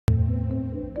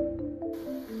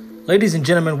Ladies and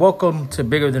gentlemen, welcome to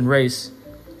Bigger Than Race,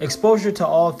 exposure to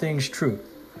all things truth,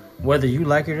 whether you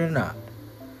like it or not,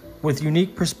 with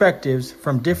unique perspectives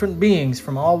from different beings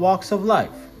from all walks of life.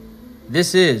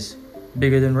 This is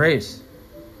Bigger Than Race.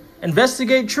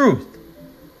 Investigate truth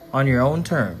on your own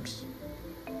terms.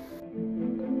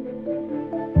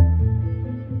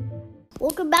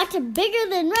 Welcome back to Bigger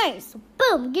Than Race.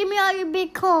 Boom, give me all your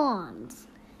Bitcoins.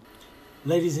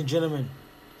 Ladies and gentlemen,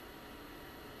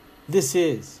 this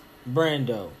is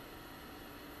Brando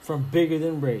from Bigger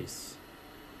Than Race.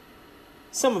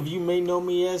 Some of you may know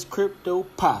me as Crypto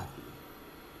Poppy,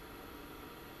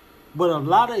 but a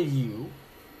lot of you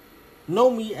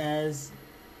know me as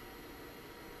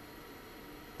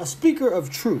a speaker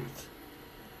of truth,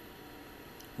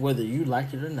 whether you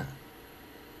like it or not.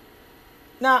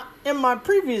 Now, in my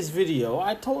previous video,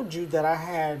 I told you that I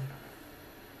had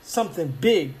something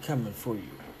big coming for you.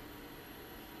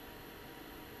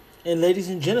 And ladies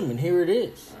and gentlemen, here it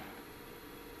is.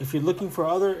 If you're looking for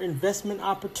other investment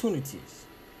opportunities,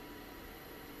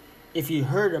 if you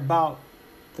heard about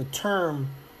the term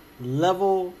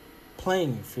level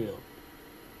playing field,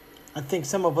 I think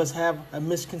some of us have a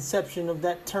misconception of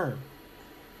that term.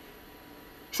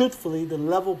 Truthfully, the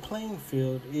level playing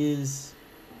field is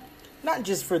not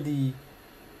just for the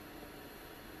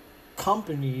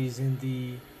companies and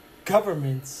the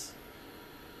governments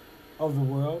of the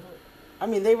world. I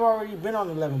mean, they've already been on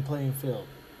the level playing field.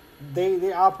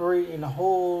 They operate in a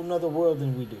whole nother world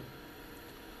than we do.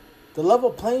 The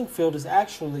level playing field is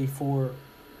actually for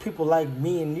people like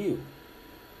me and you.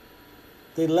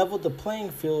 They leveled the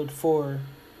playing field for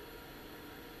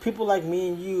people like me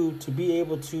and you to be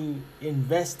able to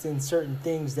invest in certain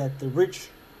things that the rich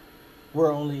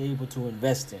were only able to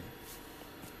invest in,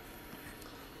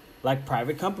 like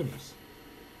private companies.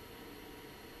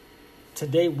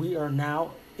 Today, we are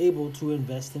now able to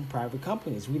invest in private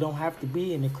companies. We don't have to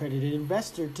be an accredited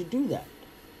investor to do that.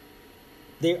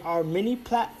 There are many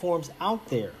platforms out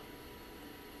there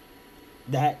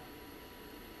that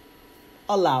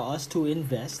allow us to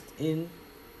invest in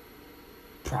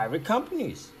private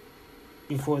companies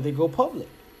before they go public.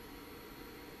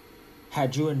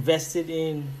 Had you invested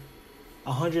in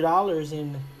 $100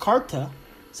 in Carta,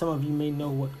 some of you may know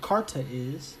what Carta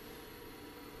is,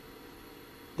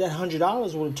 that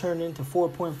 $100 would have turned into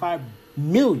 $4.5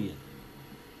 million.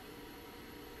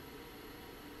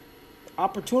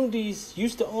 Opportunities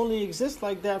used to only exist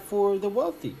like that for the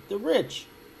wealthy, the rich.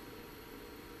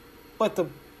 But the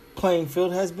playing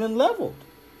field has been leveled.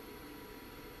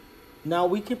 Now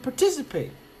we can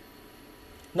participate.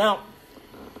 Now,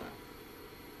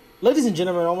 ladies and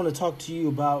gentlemen, I want to talk to you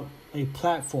about a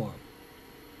platform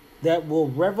that will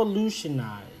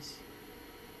revolutionize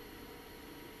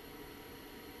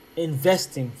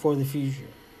investing for the future.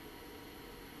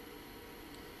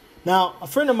 Now, a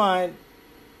friend of mine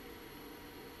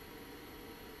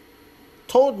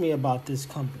told me about this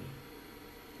company.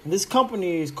 And this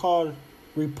company is called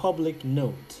Republic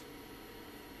Note.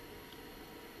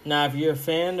 Now, if you're a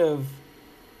fan of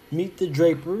Meet the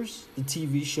Drapers, the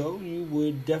TV show, you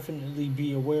would definitely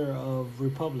be aware of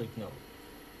Republic Note.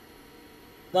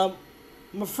 Now,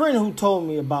 my friend who told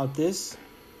me about this,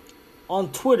 on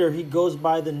Twitter, he goes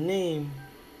by the name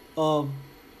of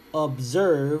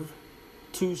Observe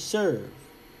to Serve.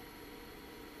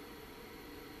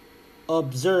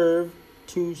 Observe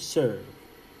to Serve.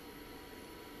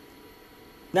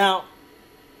 Now,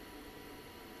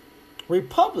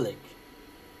 Republic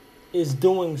is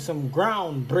doing some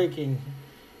groundbreaking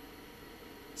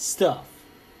stuff.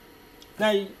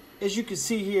 Now, as you can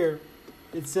see here,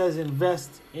 it says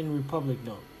invest in Republic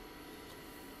Note.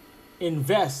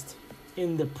 Invest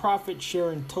in the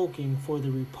profit-sharing token for the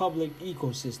Republic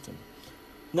ecosystem.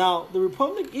 Now, the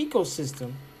Republic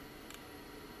ecosystem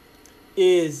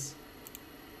is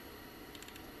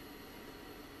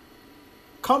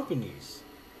companies,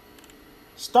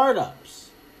 startups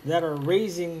that are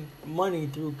raising money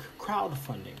through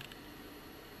crowdfunding.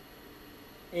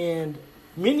 And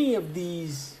many of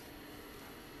these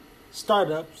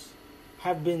startups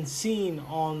have been seen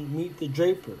on Meet the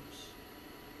Drapers.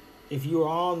 If you are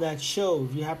on that show,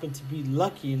 if you happen to be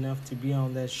lucky enough to be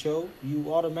on that show,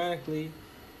 you automatically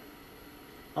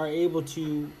are able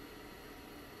to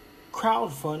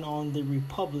crowdfund on the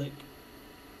Republic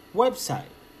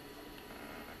website.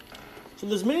 So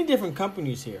there's many different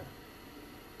companies here.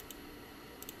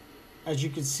 As you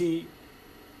can see,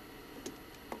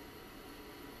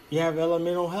 you have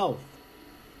Elemental Health.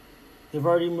 They've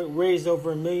already raised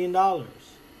over $1 million.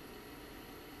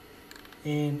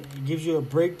 And it gives you a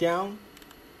breakdown,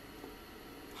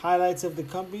 highlights of the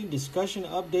company, discussion,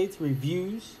 updates,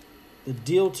 reviews, the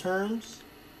deal terms,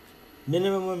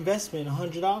 Minimum investment,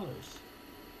 $100.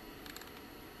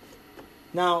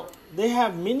 Now, they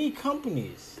have many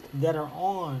companies that are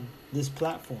on this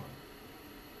platform.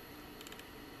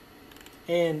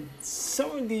 And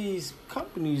some of these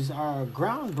companies are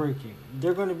groundbreaking.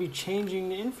 They're going to be changing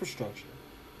the infrastructure.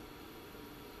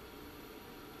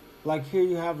 Like here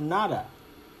you have Nada,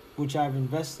 which I've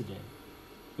invested in.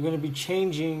 They're going to be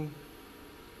changing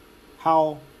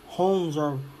how homes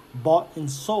are bought and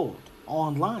sold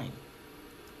online,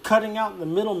 cutting out the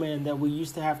middleman that we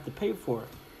used to have to pay for.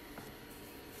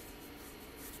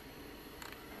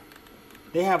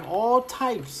 They have all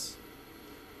types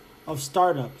of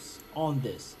startups on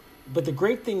this. But the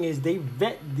great thing is they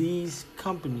vet these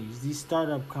companies, these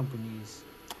startup companies,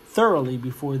 thoroughly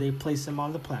before they place them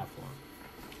on the platform.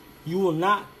 You will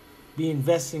not be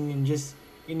investing in just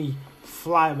any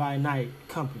fly-by-night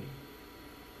company.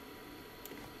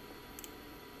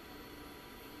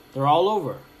 They're all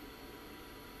over.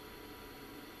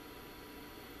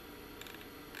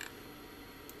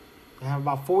 I have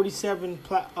about 47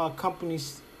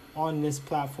 companies on this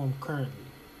platform currently.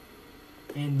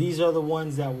 And these are the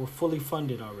ones that were fully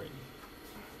funded already.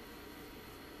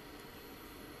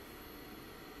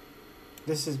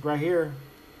 This is right here.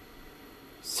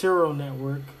 Serial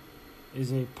Network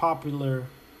is a popular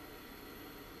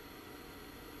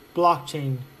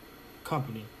blockchain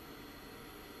company,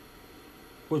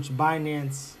 which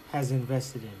Binance has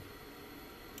invested in.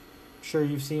 I'm sure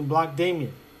you've seen Block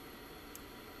Damien.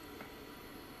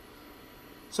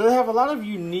 So they have a lot of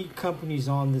unique companies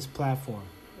on this platform.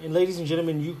 And ladies and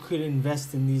gentlemen, you could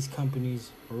invest in these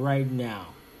companies right now,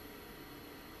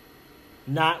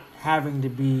 not having to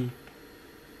be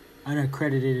an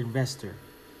accredited investor.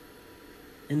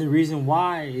 And the reason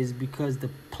why is because the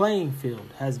playing field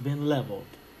has been leveled.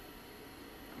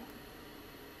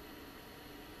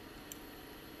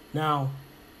 Now,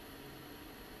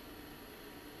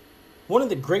 one of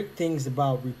the great things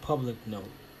about Republic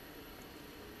Note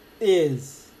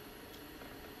is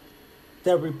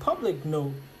that Republic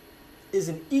Note is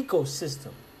an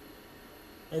ecosystem.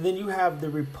 And then you have the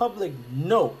Republic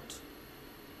Note,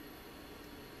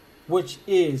 which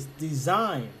is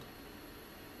designed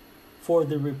for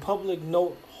the Republic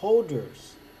Note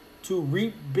holders to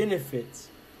reap benefits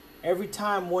every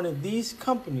time one of these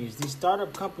companies, these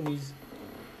startup companies,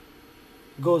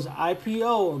 goes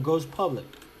IPO or goes public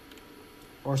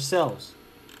or sells.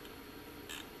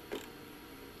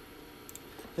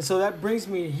 And so that brings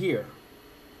me here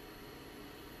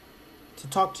to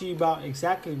talk to you about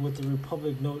exactly what the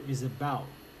Republic Note is about.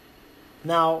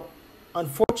 Now,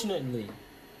 unfortunately,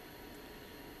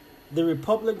 the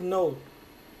Republic Note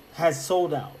has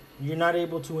sold out. You're not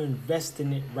able to invest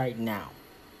in it right now.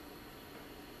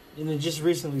 And it just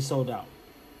recently sold out.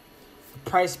 The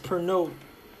price per note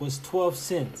was 12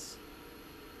 cents.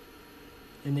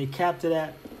 And they capped it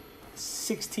at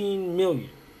 16 million.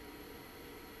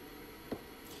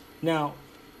 Now,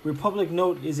 Republic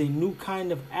Note is a new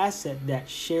kind of asset that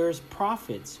shares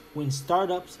profits when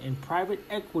startups and private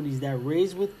equities that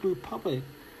raise with Republic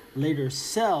later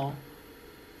sell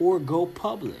or go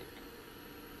public.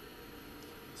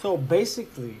 So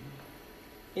basically,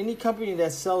 any company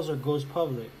that sells or goes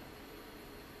public,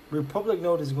 Republic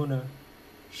Note is going to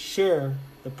share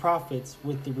the profits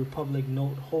with the Republic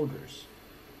Note holders.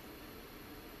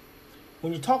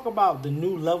 When you talk about the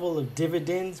new level of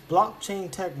dividends,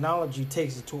 blockchain technology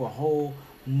takes it to a whole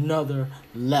nother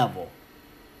level.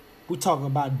 We talk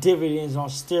about dividends on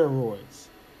steroids.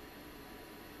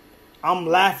 I'm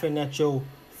laughing at your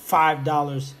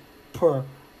 $5 per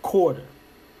quarter,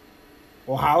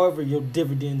 or however your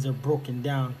dividends are broken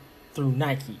down through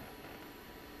Nike.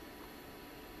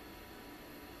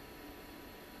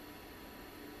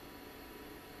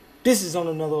 This is on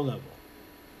another level.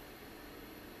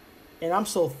 And I'm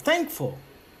so thankful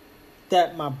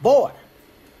that my boy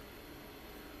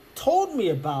told me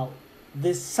about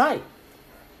this site,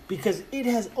 because it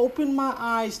has opened my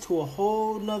eyes to a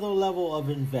whole nother level of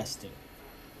investing.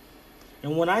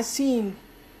 And when I seen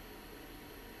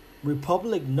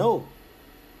Republic Note,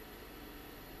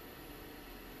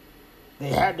 they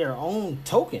had their own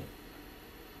token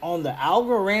on the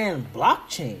Algorand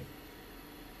blockchain,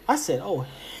 I said, oh,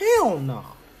 hell no.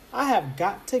 I have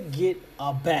got to get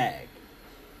a bag.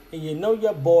 And you know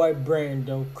your boy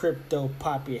Brando, Crypto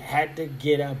Poppy, had to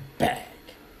get a bag.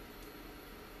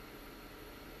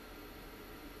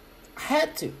 I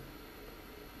had to.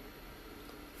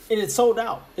 And it sold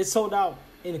out. It sold out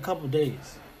in a couple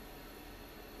days.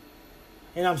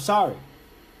 And I'm sorry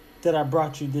that I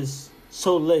brought you this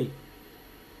so late.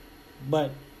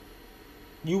 But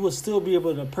you will still be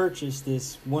able to purchase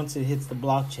this once it hits the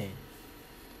blockchain.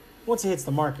 once it hits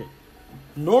the market.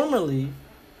 Normally,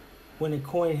 when a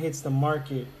coin hits the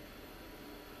market,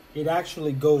 it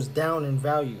actually goes down in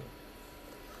value.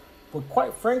 But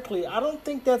quite frankly, I don't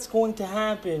think that's going to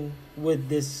happen with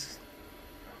this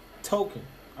token.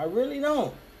 I really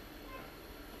don't.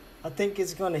 I think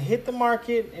it's going to hit the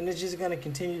market and it's just going to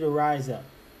continue to rise up.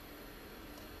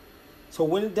 So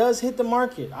when it does hit the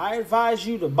market, I advise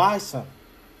you to buy some.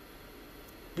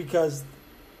 Because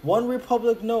one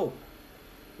Republic note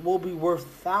will be worth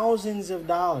thousands of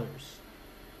dollars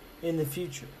in the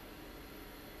future.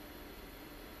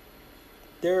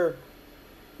 They're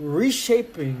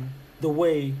reshaping the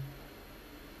way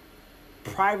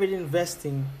private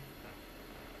investing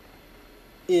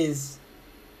is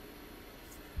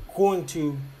going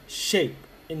to shape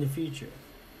in the future.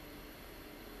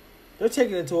 They're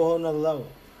taking it to a whole nother level.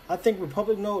 I think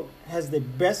Republic Note has the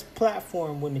best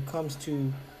platform when it comes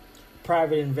to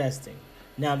private investing.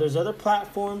 Now, there's other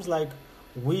platforms like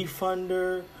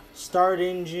WeFunder, Start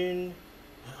Engine,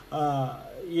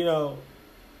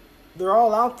 they're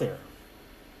all out there.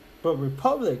 But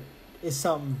Republic is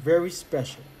something very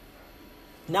special.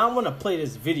 Now I'm going to play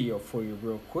this video for you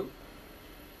real quick,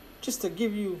 just to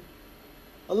give you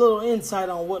a little insight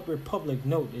on what Republic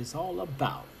Note is all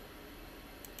about.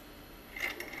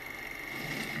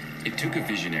 It took a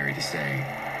visionary to say,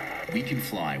 we can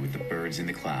fly with the birds in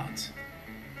the clouds,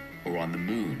 or on the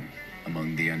moon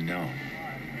among the unknown.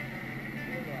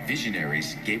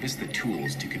 Visionaries gave us the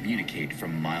tools to communicate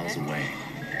from miles away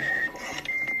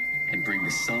and bring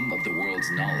the sum of the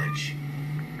world's knowledge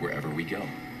wherever we go.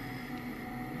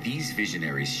 These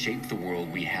visionaries shaped the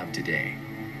world we have today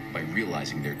by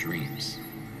realizing their dreams,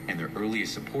 and their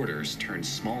earliest supporters turned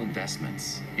small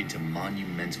investments into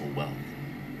monumental wealth.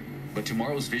 But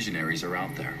tomorrow's visionaries are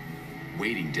out there,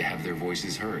 waiting to have their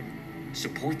voices heard.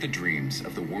 Support the dreams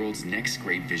of the world's next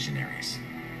great visionaries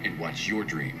and watch your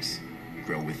dreams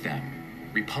grow with them.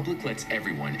 Republic lets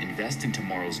everyone invest in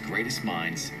tomorrow's greatest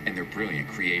minds and their brilliant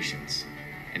creations,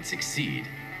 and succeed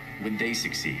when they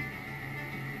succeed.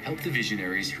 Help the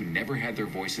visionaries who never had their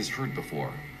voices heard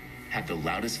before have the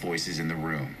loudest voices in the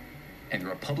room. And the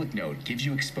Republic Note gives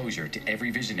you exposure to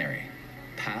every visionary,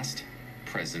 past,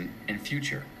 present, and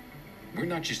future. We're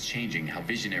not just changing how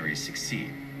visionaries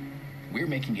succeed. We're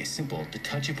making it simple to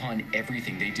touch upon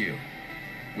everything they do.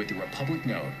 With the Republic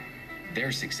Note,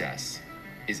 their success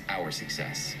is our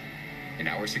success, and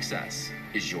our success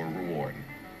is your reward.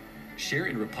 Share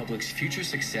in Republic's future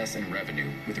success and revenue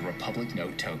with a Republic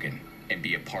Note token and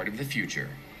be a part of the future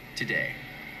today.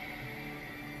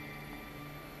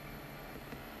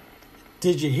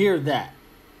 Did you hear that?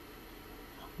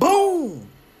 Boom!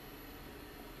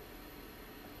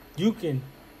 You can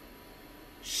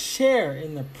share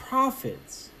in the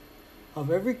profits of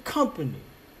every company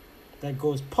that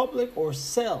goes public or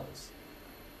sells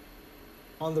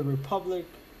on the Republic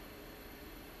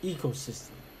ecosystem.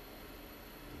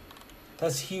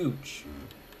 That's huge.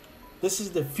 This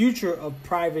is the future of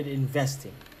private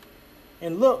investing.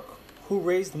 And look who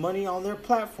raised money on their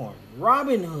platform.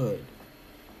 Robinhood.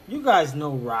 You guys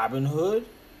know Robinhood.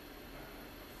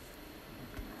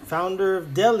 Founder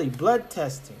of Delhi Blood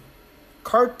Testing.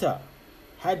 Carta.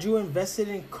 Had you invested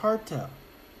in Carta,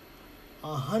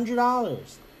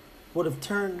 $100 would have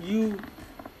turned you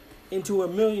into a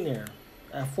millionaire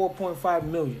at 4.5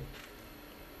 million.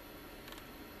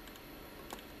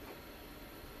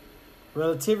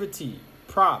 Relativity,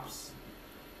 Props,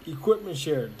 Equipment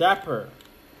Share, Dapper,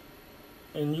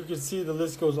 and you can see the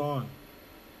list goes on.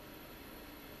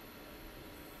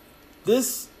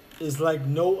 This is like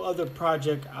no other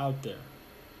project out there.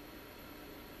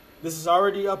 This is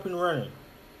already up and running.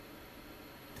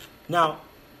 Now,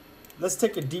 let's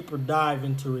take a deeper dive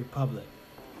into Republic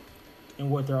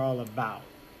and what they're all about.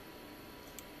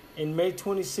 In May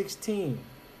 2016,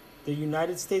 the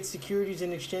United States Securities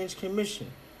and Exchange Commission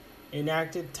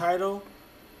enacted Title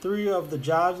III of the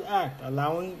Jobs Act,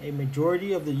 allowing a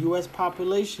majority of the U.S.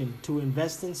 population to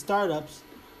invest in startups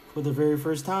for the very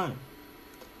first time.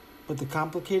 But the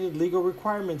complicated legal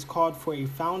requirements called for a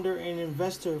founder and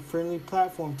investor-friendly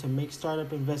platform to make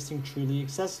startup investing truly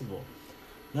accessible.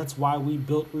 That's why we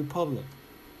built Republic.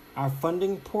 Our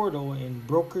funding portal and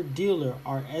broker-dealer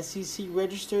are SEC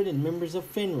registered and members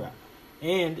of FINRA.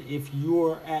 And if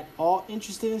you're at all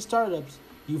interested in startups,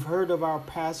 you've heard of our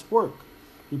past work.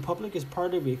 Republic is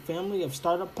part of a family of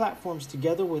startup platforms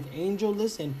together with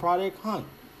AngelList and Product Hunt,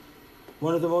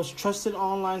 one of the most trusted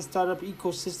online startup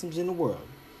ecosystems in the world.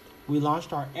 We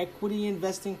launched our equity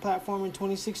investing platform in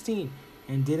 2016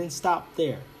 and didn't stop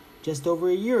there. Just over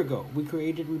a year ago, we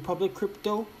created Republic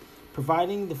Crypto,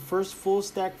 providing the first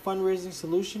full-stack fundraising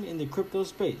solution in the crypto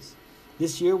space.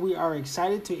 This year, we are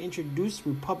excited to introduce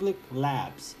Republic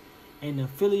Labs, an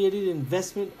affiliated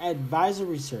investment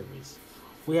advisory service.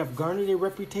 We have garnered a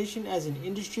reputation as an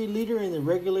industry leader in the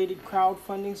regulated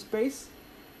crowdfunding space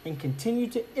and continue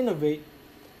to innovate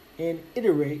and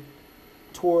iterate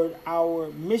toward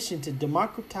our mission to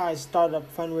democratize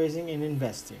startup fundraising and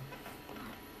investing.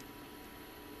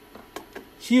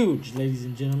 Huge, ladies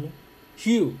and gentlemen.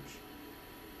 Huge.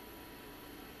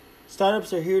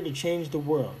 Startups are here to change the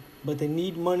world, but they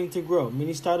need money to grow.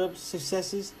 Many startup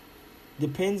successes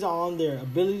depends on their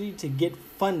ability to get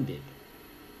funded.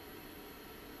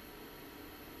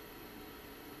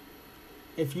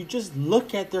 If you just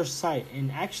look at their site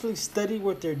and actually study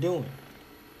what they're doing,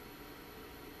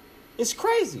 it's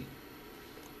crazy.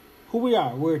 Who we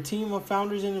are. We're a team of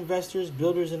founders and investors,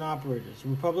 builders and operators.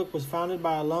 Republic was founded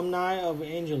by alumni of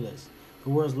AngelList, the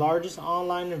world's largest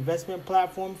online investment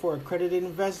platform for accredited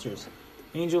investors.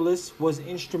 AngelList was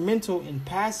instrumental in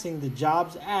passing the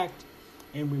Jobs Act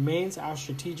and remains our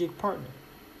strategic partner.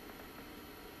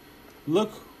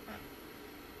 Look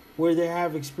where they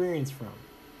have experience from.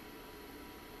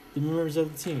 The members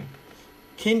of the team.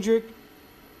 Kendrick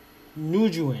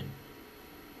Nguyen.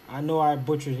 I know I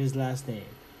butchered his last name,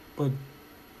 but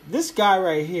this guy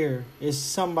right here is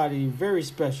somebody very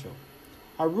special.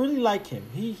 I really like him.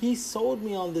 He sold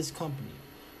me on this company.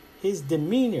 His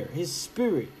demeanor, his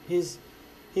spirit, his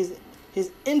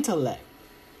intellect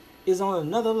is on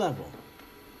another level.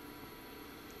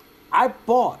 I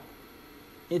bought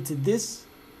into this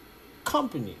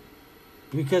company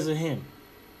because of him.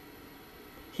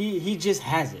 He just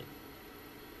has it.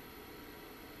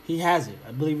 He has it.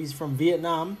 I believe he's from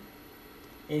Vietnam,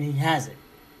 and he has it.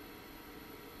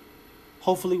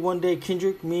 Hopefully one day,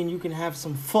 Kendrick, me and you can have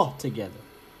some pho together,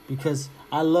 because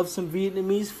I love some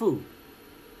Vietnamese food.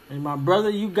 And my brother,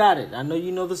 you got it. I know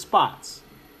you know the spots.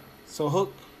 So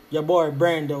hook your boy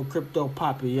Brando Crypto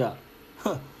Poppy up.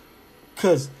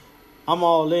 Because I'm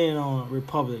all in on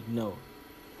Republic Note.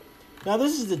 Now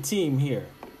this is the team here.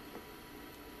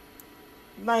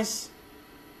 Nice,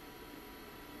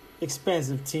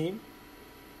 expansive team.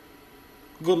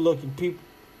 Good looking people.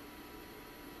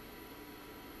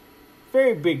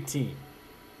 Very big team.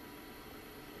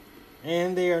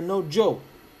 And they are no joke.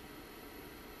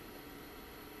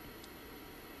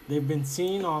 They've been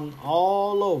seen on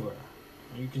all over.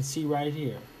 You can see right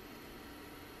here.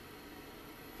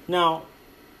 Now,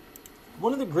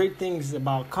 one of the great things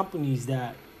about companies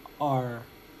that are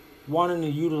wanting to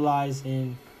utilize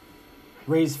and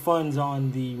raise funds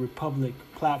on the Republic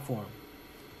platform.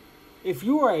 If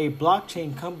you are a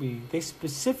blockchain company, they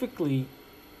specifically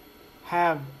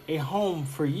have a home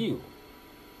for you.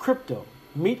 Crypto,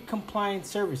 meet compliance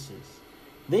services.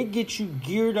 They get you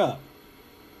geared up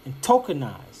and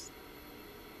tokenized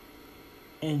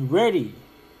and ready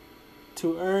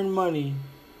to earn money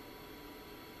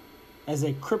as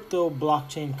a crypto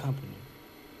blockchain company.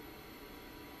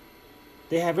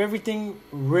 They have everything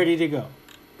ready to go.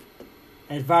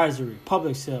 Advisory,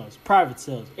 public sales, private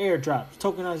sales, airdrops,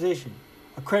 tokenization,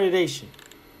 accreditation,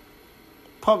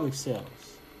 public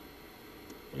sales.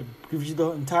 It gives you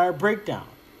the entire breakdown.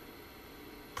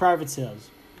 Private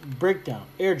sales, breakdown,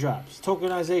 airdrops,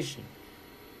 tokenization,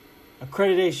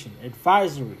 accreditation,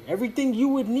 advisory, everything you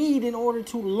would need in order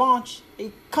to launch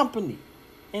a company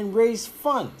and raise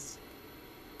funds.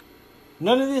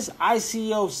 None of this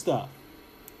ICO stuff.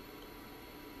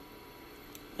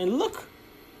 And look,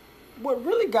 what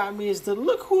really got me is to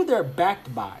look who they're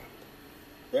backed by.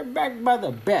 They're backed by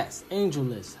the best.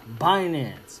 AngelList,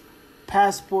 Binance,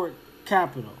 Passport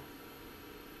Capital,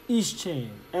 Eastchain,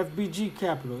 FBG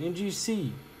Capital,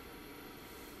 NGC,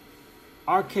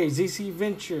 RK, ZC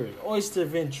Ventures, Oyster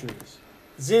Ventures,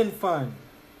 Zen Fund,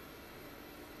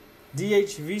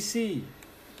 DHVC.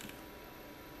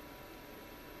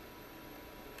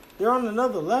 They're on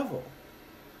another level.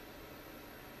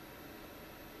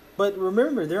 But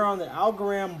remember, they're on the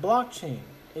Algorand blockchain.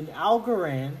 And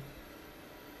Algorand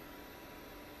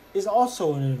is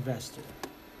also an investor.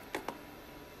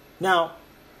 Now,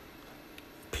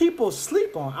 people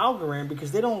sleep on Algorand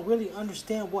because they don't really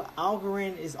understand what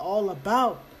Algorand is all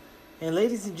about. And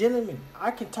ladies and gentlemen,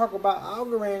 I can talk about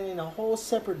Algorand in a whole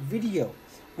separate video,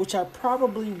 which I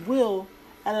probably will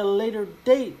at a later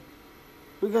date,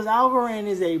 because Algorand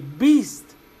is a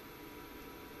beast.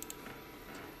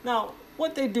 Now,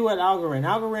 what they do at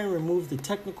Algorand removes the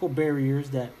technical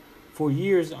barriers that for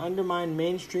years undermined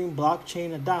mainstream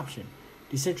blockchain adoption,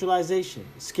 decentralization,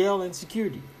 scale, and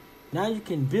security. Now you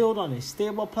can build on a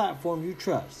stable platform you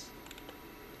trust.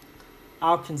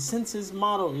 Our consensus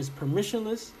model is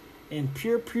permissionless and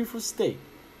pure proof of stake.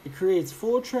 It creates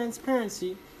full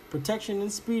transparency protection,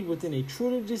 and speed within a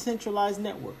truly decentralized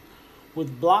network.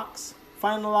 With blocks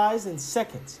finalized in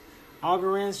seconds,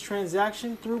 Algorand's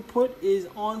transaction throughput is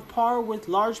on par with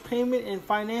large payment and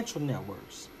financial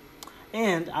networks.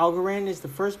 And Algorand is the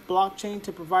first blockchain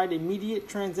to provide immediate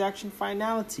transaction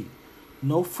finality.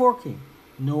 No forking,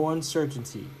 no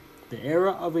uncertainty. The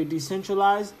era of a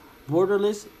decentralized,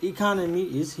 borderless economy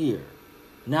is here.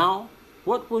 Now,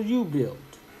 what will you build?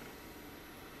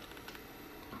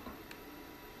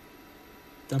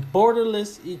 The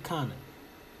borderless economy.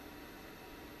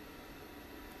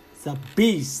 It's a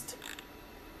beast.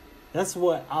 That's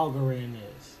what Algorand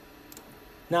is.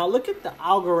 Now look at the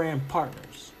Algorand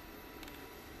partners.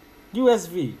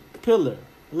 USV, Pillar,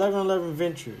 1111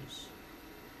 Ventures,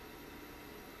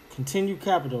 Continue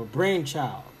Capital,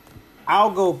 Brainchild,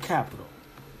 Algo Capital,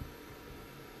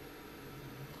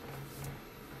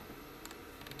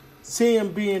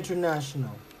 CMB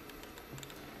International.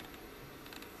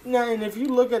 Now, and if you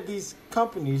look at these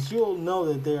companies, you'll know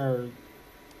that they are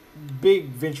big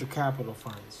venture capital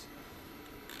funds.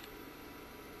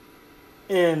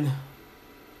 And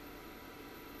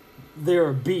they're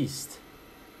a beast.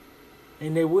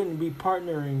 And they wouldn't be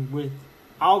partnering with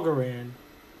Algorand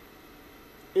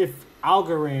if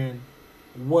Algorand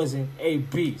wasn't a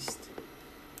beast.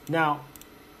 Now,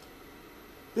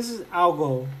 this is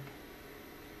Algo.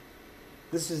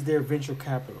 This is their venture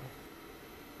capital,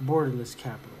 borderless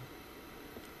capital.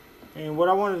 And what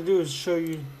I want to do is show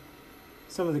you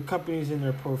some of the companies in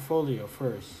their portfolio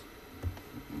first.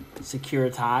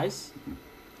 Securitize,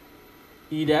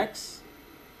 Edex,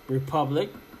 Republic,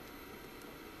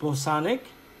 Bosonic,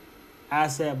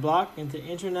 Asset Block, and the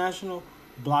International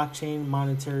Blockchain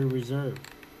Monetary Reserve.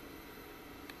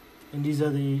 And these are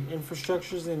the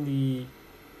infrastructures and the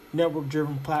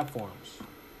network-driven platforms.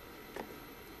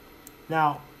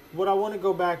 Now, what I want to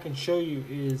go back and show you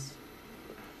is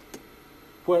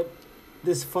what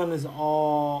this fund is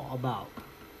all about.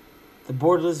 The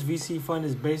Borderless VC Fund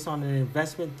is based on an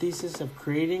investment thesis of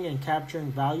creating and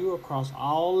capturing value across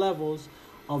all levels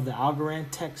of the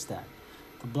Algorand tech stack.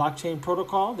 The blockchain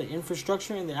protocol, the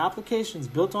infrastructure, and the applications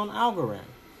built on Algorand.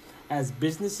 As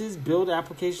businesses build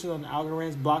applications on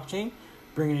Algorand's blockchain,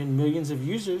 bringing in millions of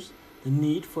users, the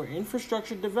need for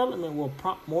infrastructure development will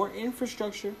prompt more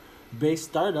infrastructure-based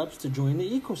startups to join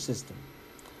the ecosystem.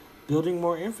 Building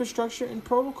more infrastructure and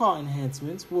protocol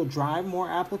enhancements will drive more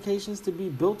applications to be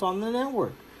built on the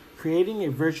network, creating a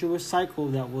virtuous cycle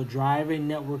that will drive a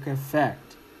network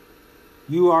effect.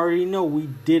 You already know we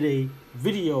did a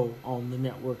video on the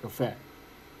network effect.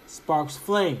 Sparks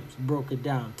Flames broke it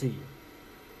down to you.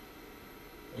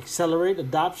 Accelerate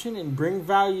adoption and bring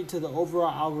value to the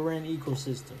overall Algorand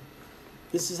ecosystem.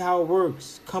 This is how it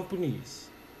works. Companies,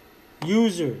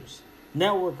 users,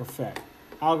 network effect,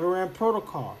 Algorand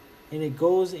protocol, and it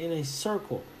goes in a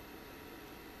circle.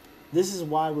 This is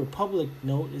why Republic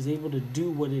Note is able to do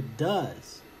what it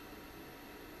does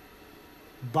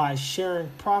by sharing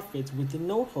profits with the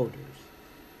note holders.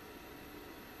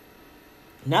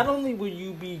 Not only will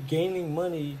you be gaining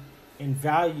money and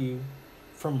value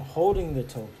from holding the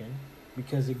token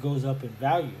because it goes up in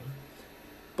value,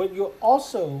 but you'll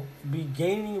also be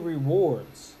gaining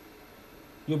rewards.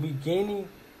 You'll be gaining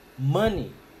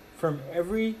money from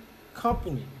every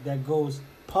company that goes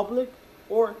public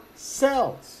or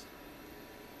sells.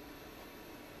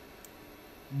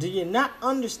 Do you not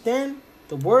understand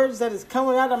the words that is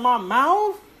coming out of my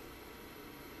mouth?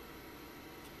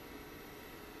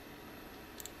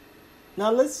 Now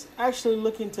let's actually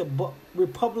look into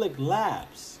Republic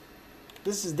Labs.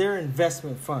 This is their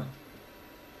investment fund.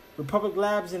 Republic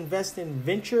Labs invests in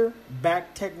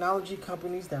venture-backed technology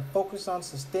companies that focus on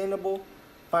sustainable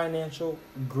financial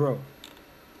growth.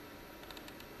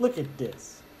 Look at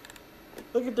this.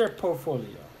 Look at their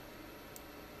portfolio.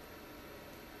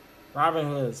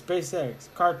 Robinhood, SpaceX,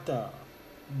 Cartel,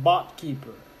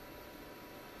 BotKeeper,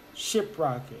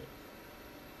 ShipRocket,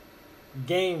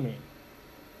 Gaming.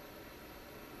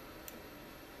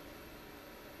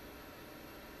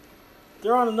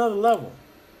 They're on another level.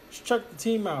 Let's check the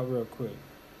team out real quick.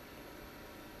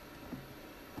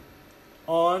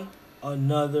 On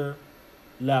another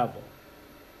level.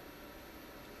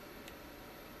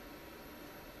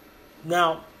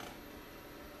 Now,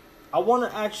 I want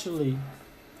to actually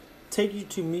take you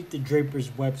to Meet the Draper's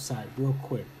website real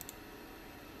quick.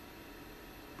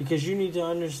 Because you need to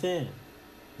understand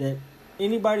that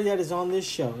anybody that is on this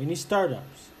show, any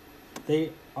startups,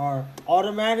 they are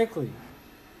automatically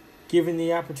given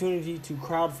the opportunity to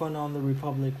crowdfund on the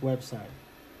Republic website.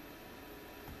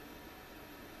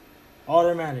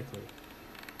 Automatically.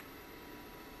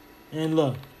 And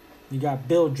look, you got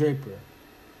Bill Draper.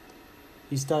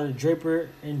 He started Draper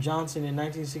and Johnson in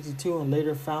 1962 and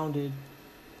later founded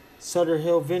Sutter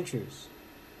Hill Ventures.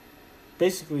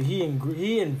 Basically,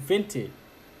 he invented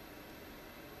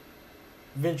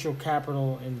venture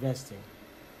capital investing.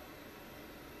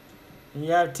 And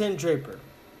you have Tim Draper,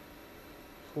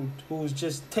 who's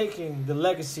just taking the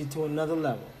legacy to another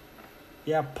level.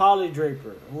 You have Polly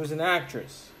Draper, who's an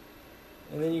actress.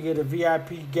 And then you get a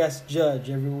VIP guest judge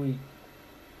every week.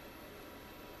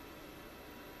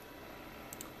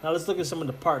 Now let's look at some of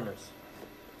the partners.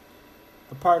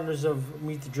 The partners of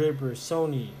Meet the Drapers: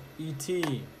 Sony,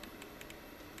 E.T.,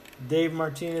 Dave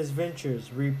Martinez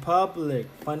Ventures, Republic,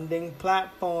 Funding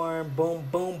Platform, boom,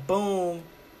 boom, boom,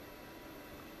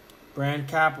 Brand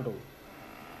Capital,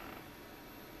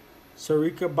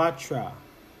 Sarika Batra.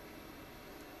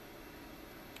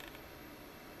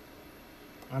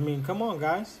 I mean, come on,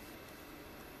 guys.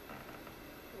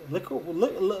 Look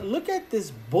at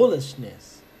this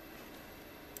bullishness.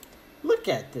 Look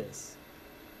at this.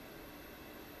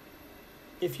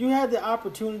 If you had the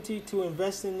opportunity to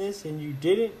invest in this and you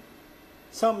didn't,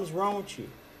 something's wrong with you.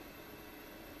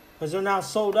 Because they're now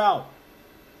sold out.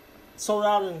 Sold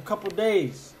out in a couple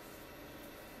days.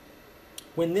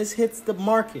 When this hits the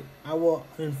market, I will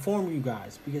inform you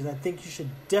guys, because I think you should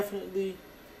definitely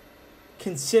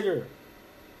consider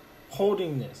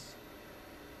holding this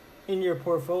in your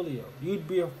portfolio. You'd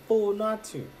be a fool not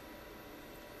to.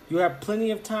 You have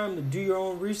plenty of time to do your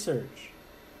own research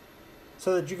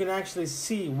so that you can actually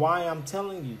see why I'm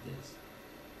telling you this.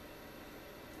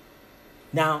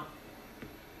 Now,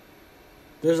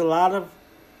 there's a lot of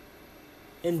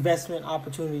investment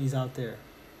opportunities out there,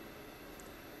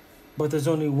 but there's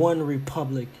only one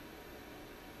republic,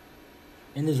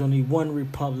 and there's only one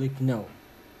republic no.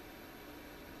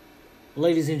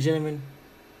 Ladies and gentlemen,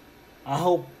 I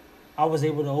hope I was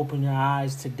able to open your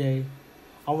eyes today.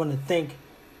 I want to thank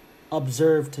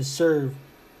Observe to Serve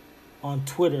on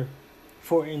Twitter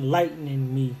for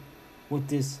enlightening me with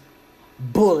this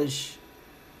bullish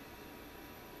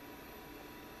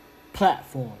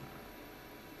platform.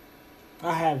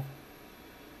 I have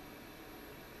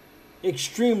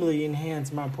extremely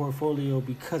enhanced my portfolio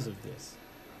because of this.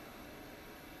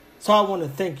 So I want to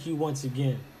thank you once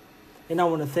again. And I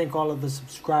want to thank all of the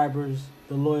subscribers,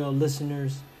 the loyal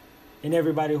listeners, and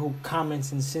everybody who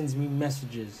comments and sends me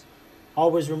messages.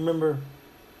 Always remember,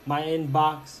 my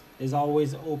inbox is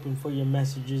always open for your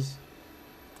messages.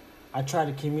 I try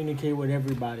to communicate with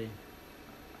everybody.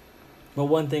 But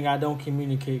one thing I don't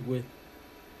communicate with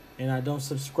and I don't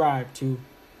subscribe to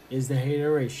is the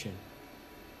hateration.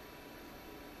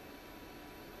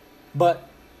 But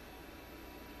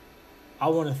I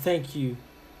want to thank you,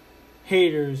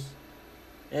 haters,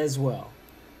 as well,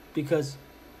 because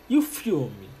you fuel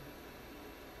me.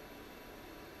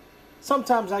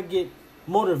 Sometimes I get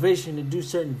motivation to do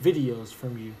certain videos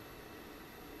from you,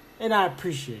 and I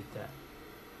appreciate that.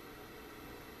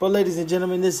 But ladies and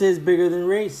gentlemen, this is Bigger Than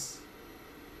Race.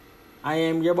 I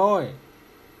am your boy,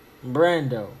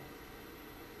 Brando.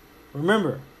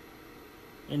 Remember,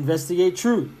 investigate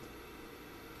truth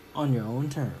on your own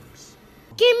terms.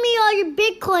 Give me all your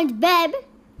bitcoins, babe.